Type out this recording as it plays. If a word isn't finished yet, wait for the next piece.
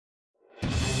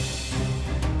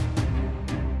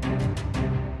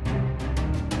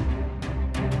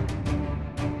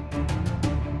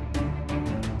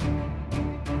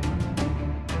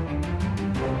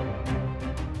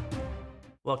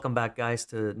Welcome back, guys,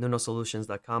 to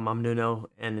nunosolutions.com. I'm Nuno,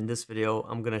 and in this video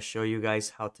I'm going to show you guys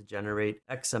how to generate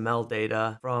XML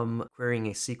data from querying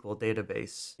a SQL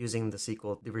database using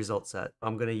the result set.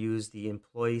 I'm going to use the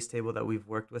employees table that we've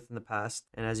worked with in the past,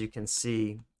 and as you can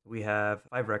see, we have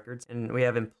 5 records, and we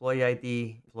have employee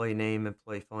ID, employee name,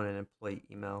 employee phone, and employee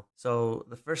email. So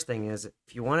the first thing is,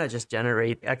 if you want to just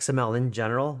generate XML in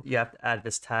general, you have to add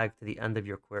this tag to the end of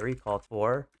your query called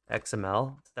for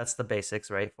XML. That's the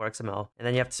basics, right? For XML. And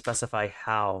then you have to specify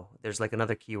how. There's like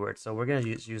another keyword. So we're going to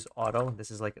use auto. This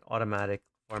is like an automatic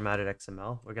formatted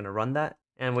XML. We're going to run that.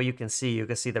 And what you can see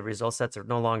the result sets are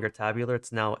no longer tabular.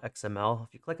 It's now XML.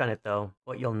 If you click on it though,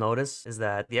 what you'll notice is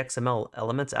that the XML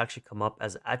elements actually come up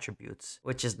as attributes,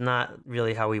 which is not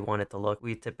really how we want it to look.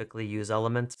 We typically use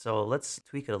elements. So let's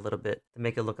tweak it a little bit to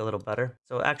make it look a little better.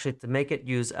 So actually, to make it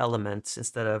use elements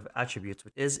instead of attributes,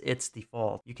 which is its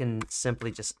default, you can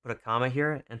simply just put a comma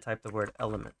here and type the word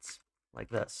elements. Like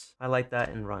this. Highlight that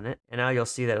and run it. And now you'll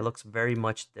see that it looks very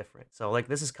much different. So like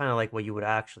this is kind of like what you would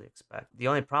actually expect. The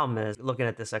only problem is looking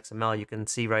at this XML, you can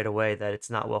see right away that it's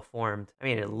not well formed. I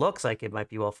mean, it looks like it might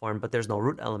be well formed, but there's no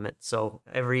root element. So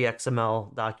every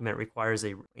XML document requires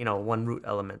a, one root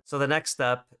element. So the next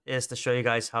step is to show you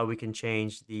guys how we can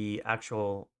change the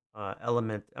actual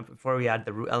element. Before we add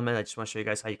the root element, I just want to show you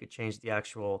guys how you could change the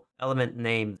actual element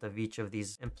name of each of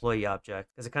these employee objects,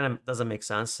 because it kind of doesn't make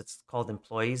sense. It's called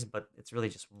employees, but it's really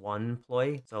just one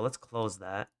employee. So let's close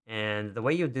that. And the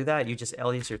way you do that, you just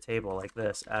alias your table like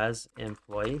this, as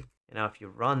employee. And now if you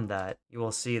run that, you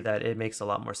will see that it makes a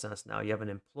lot more sense now. You have an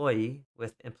employee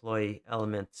with employee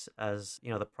elements as,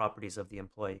 the properties of the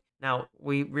employee. Now,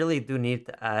 we really do need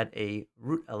to add a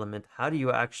root element. How do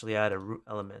you actually add a root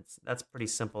element? That's pretty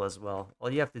simple as well.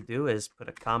 All you have to do is put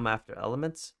a comma after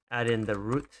elements, add in the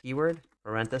root keyword,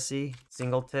 parenthesis,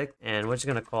 single tick, and we're just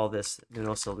going to call this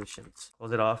Nuno Solutions.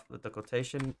 Close it off with the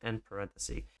quotation and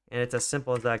parenthesis. And it's as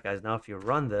simple as that, guys. Now, if you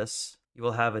run this, you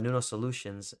will have a Nuno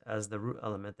Solutions as the root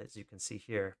element, as you can see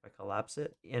here. If I collapse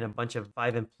it, and a bunch of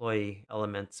 5 employee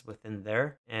elements within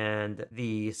there, and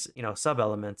these, sub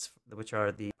elements, which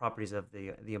are the properties of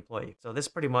the employee. So this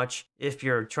pretty much, if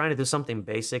you're trying to do something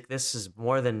basic, this is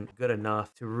more than good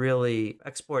enough to really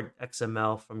export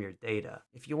XML from your data.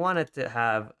 If you wanted to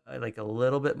have like a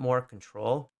little bit more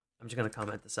control, I'm just going to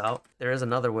comment this out. There is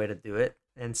another way to do it.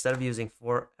 Instead of using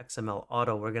for XML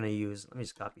auto, we're going to use, let me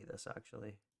just copy this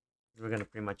actually. We're going to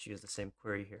pretty much use the same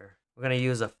query here. We're going to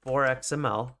use a for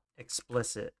XML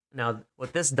explicit. Now,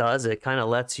 what this does, it kind of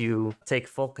lets you take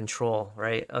full control,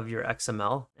 right, of your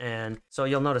XML. And so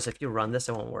you'll notice if you run this,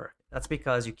 it won't work. That's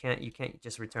because you can't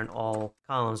just return all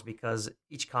columns, because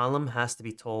each column has to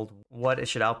be told what it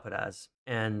should output as.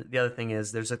 And the other thing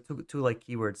is there's two like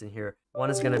keywords in here. One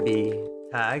is going to be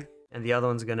tag, and the other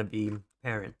one's going to be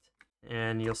parent.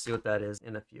 And you'll see what that is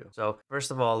in a few. So first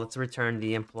of all, let's return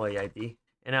the employee ID.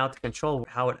 And now to control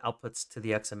how it outputs to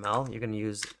the XML, you're going to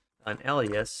use an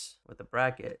alias with a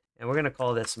bracket. And we're going to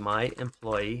call this my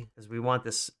employee, because we want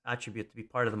this attribute to be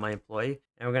part of the my employee.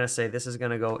 And we're going to say this is going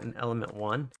to go in element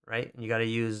 1, right? And you got to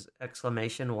use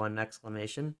exclamation 1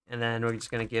 exclamation. And then we're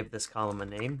just going to give this column a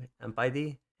name, emp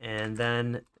ID. And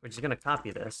then we're just going to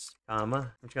copy this, comma.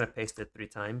 I'm just going to paste it 3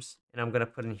 times. And I'm going to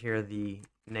put in here the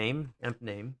name, emp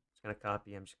name. Going to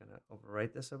copy. I'm just going to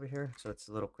overwrite this over here so it's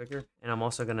a little quicker. And I'm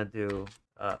also going to do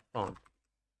phone.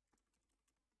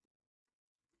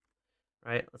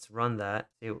 Right, let's run that,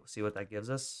 see what that gives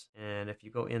us. And if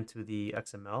you go into the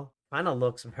XML, kind of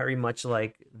looks very much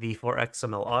like the for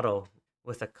XML auto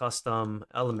with a custom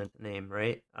element name,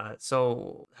 right?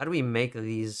 So how do we make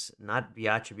these not be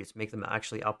attributes, make them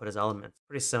actually output as elements?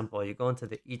 Pretty simple. You go into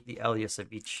the alias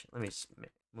of each. Let me just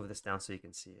move this down so you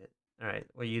can see it. All right,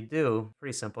 what you do,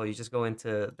 pretty simple. You just go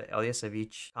into the alias of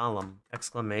each column,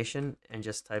 exclamation, and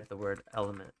just type the word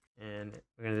element. And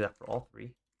we're going to do that for all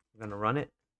 3. We're going to run it.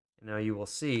 And now you will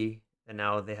see that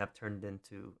now they have turned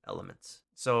into elements.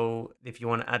 So if you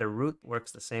want to add a root,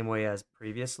 works the same way as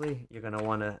previously. You're going to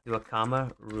want to do a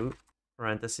comma, root,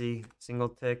 parenthesis, single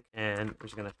tick, and we're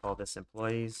just going to call this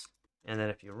employees. And then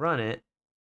if you run it,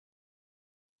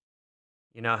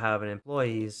 you now have an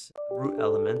employees root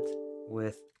element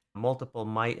with multiple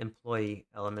my employee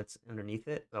elements underneath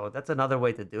it. So that's another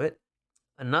way to do it.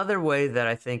 Another way that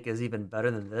I think is even better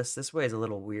than this way is a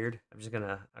little weird. I'm just going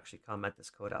to actually comment this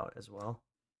code out as well.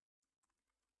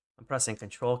 I'm pressing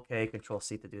Control K, Control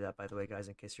C to do that, by the way, guys,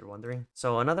 in case you're wondering.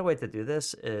 So another way to do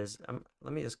this is,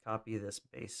 let me just copy this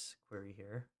base query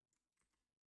here.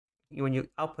 When you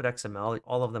output XML,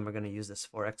 all of them are going to use this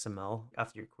for XML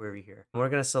after your query here. And we're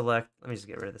going to select, let me just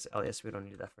get rid of this alias. We don't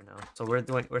need that for now. So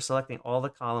we're selecting all the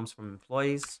columns from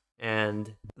employees,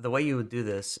 And the way you would do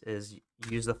this is you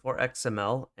use the for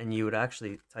XML and you would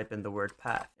actually type in the word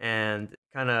path. And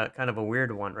kind of a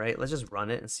weird one, right? Let's just run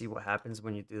it and see what happens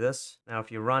when you do this. Now,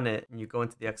 if you run it and you go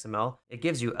into the XML, it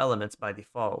gives you elements by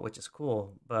default, which is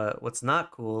cool. But what's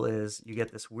not cool is you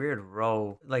get this weird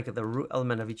row, like the root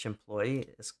element of each employee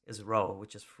is row,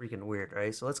 which is freaking weird,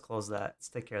 right? So let's close that. Let's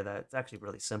take care of that. It's actually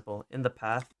really simple. In the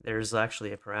path, there's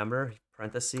actually a parameter,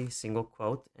 parenthesis, single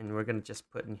quote, and we're going to just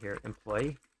put in here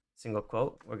employee, single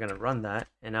quote. We're going to run that,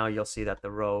 and now you'll see that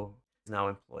the row is now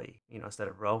employee, instead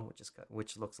of row,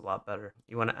 which looks a lot better.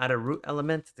 You want to add a root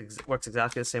element. It works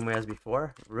exactly the same way as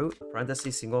before. Root,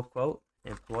 parenthesis, single quote,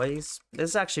 employees. This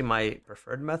is actually my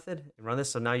preferred method. You run this,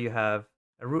 so now you have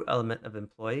a root element of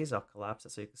employees. I'll collapse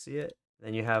it so you can see it.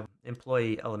 Then you have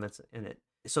employee elements in it.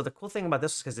 So the cool thing about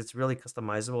this is because it's really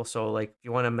customizable. So like if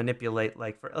you want to manipulate,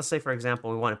 like let's say for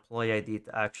example, we want employee ID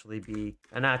to actually be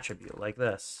an attribute like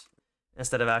this,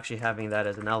 instead of actually having that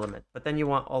as an element. But then you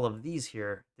want all of these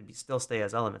here to still stay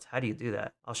as elements. How do you do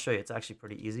that? I'll show you. It's actually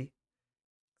pretty easy.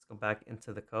 Let's go back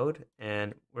into the code,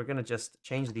 and we're going to just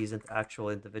change these into actual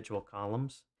individual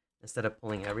columns. Instead of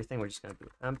pulling everything, we're just going to do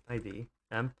emp ID,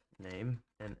 emp name,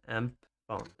 and emp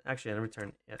phone. Actually, I'm going to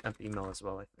return emp email as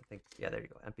well. I think, yeah, there you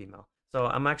go, emp email. So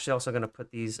I'm actually also going to put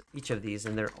each of these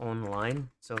in their own line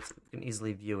so you can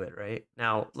easily view it, right?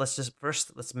 Now, let's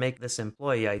make this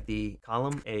employee ID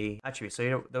column a attribute.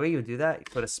 So the way you do that, you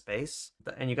put a space,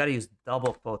 and you got to use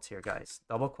double quotes here, guys.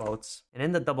 Double quotes. And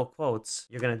in the double quotes,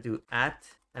 you're going to do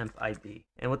 @emp ID.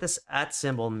 And what this @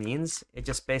 symbol means, it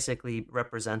just basically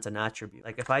represents an attribute.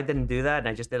 Like if I didn't do that and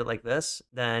I just did it like this,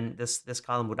 then this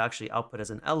column would actually output as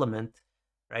an element,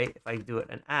 right? If I do it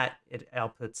it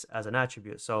outputs as an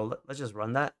attribute. So let's just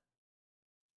run that.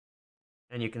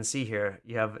 And you can see here,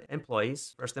 you have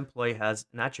employees. First employee has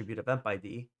an attribute of emp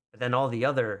ID, but then all the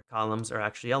other columns are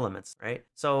actually elements, right?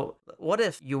 So what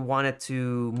if you wanted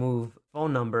to move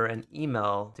phone number and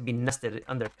email to be nested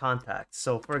under contact?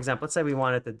 So for example, let's say we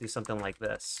wanted to do something like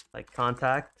this, like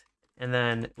contact, and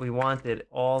then we wanted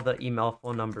all the email,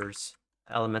 phone numbers,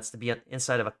 elements to be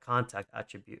inside of a contact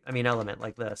element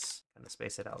like this. Kind of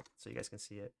space it out so you guys can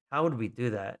see it. How would we do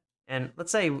that? And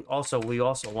let's say we also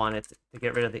wanted to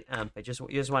get rid of the emp. You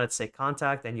just wanted to say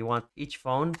contact, and you want each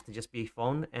phone to just be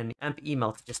phone and emp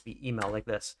email to just be email like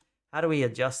this. How do we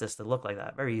adjust this to look like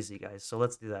that? Very easy, guys. So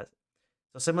let's do that.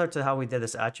 So similar to how we did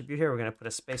this attribute here, we're going to put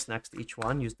a space next to each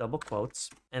one, use double quotes.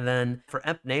 And then for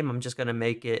emp name, I'm just going to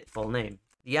make it full name.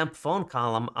 The emp phone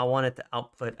column, I want it to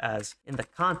output as in the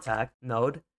contact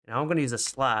node. Now I'm going to use a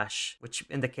slash, which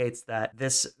indicates that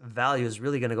this value is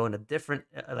really going to go in a different,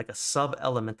 like a sub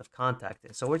element of contact.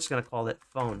 So we're just going to call it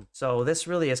phone. So this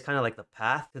really is kind of like the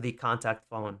path to the contact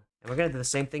phone. And we're going to do the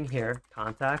same thing here,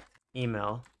 contact,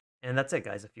 email. And that's it,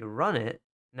 guys. If you run it,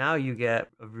 now you get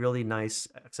a really nice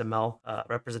XML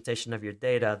representation of your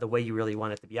data the way you really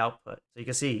want it to be output. So you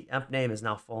can see emp name is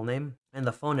now full name, and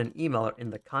the phone and email are in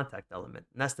the contact element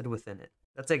nested within it.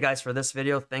 That's it, guys, for this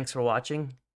video. Thanks for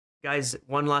watching. Guys,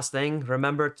 one last thing.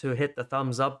 Remember to hit the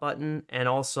thumbs up button and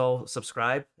also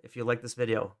subscribe if you like this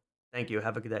video. Thank you.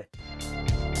 Have a good day.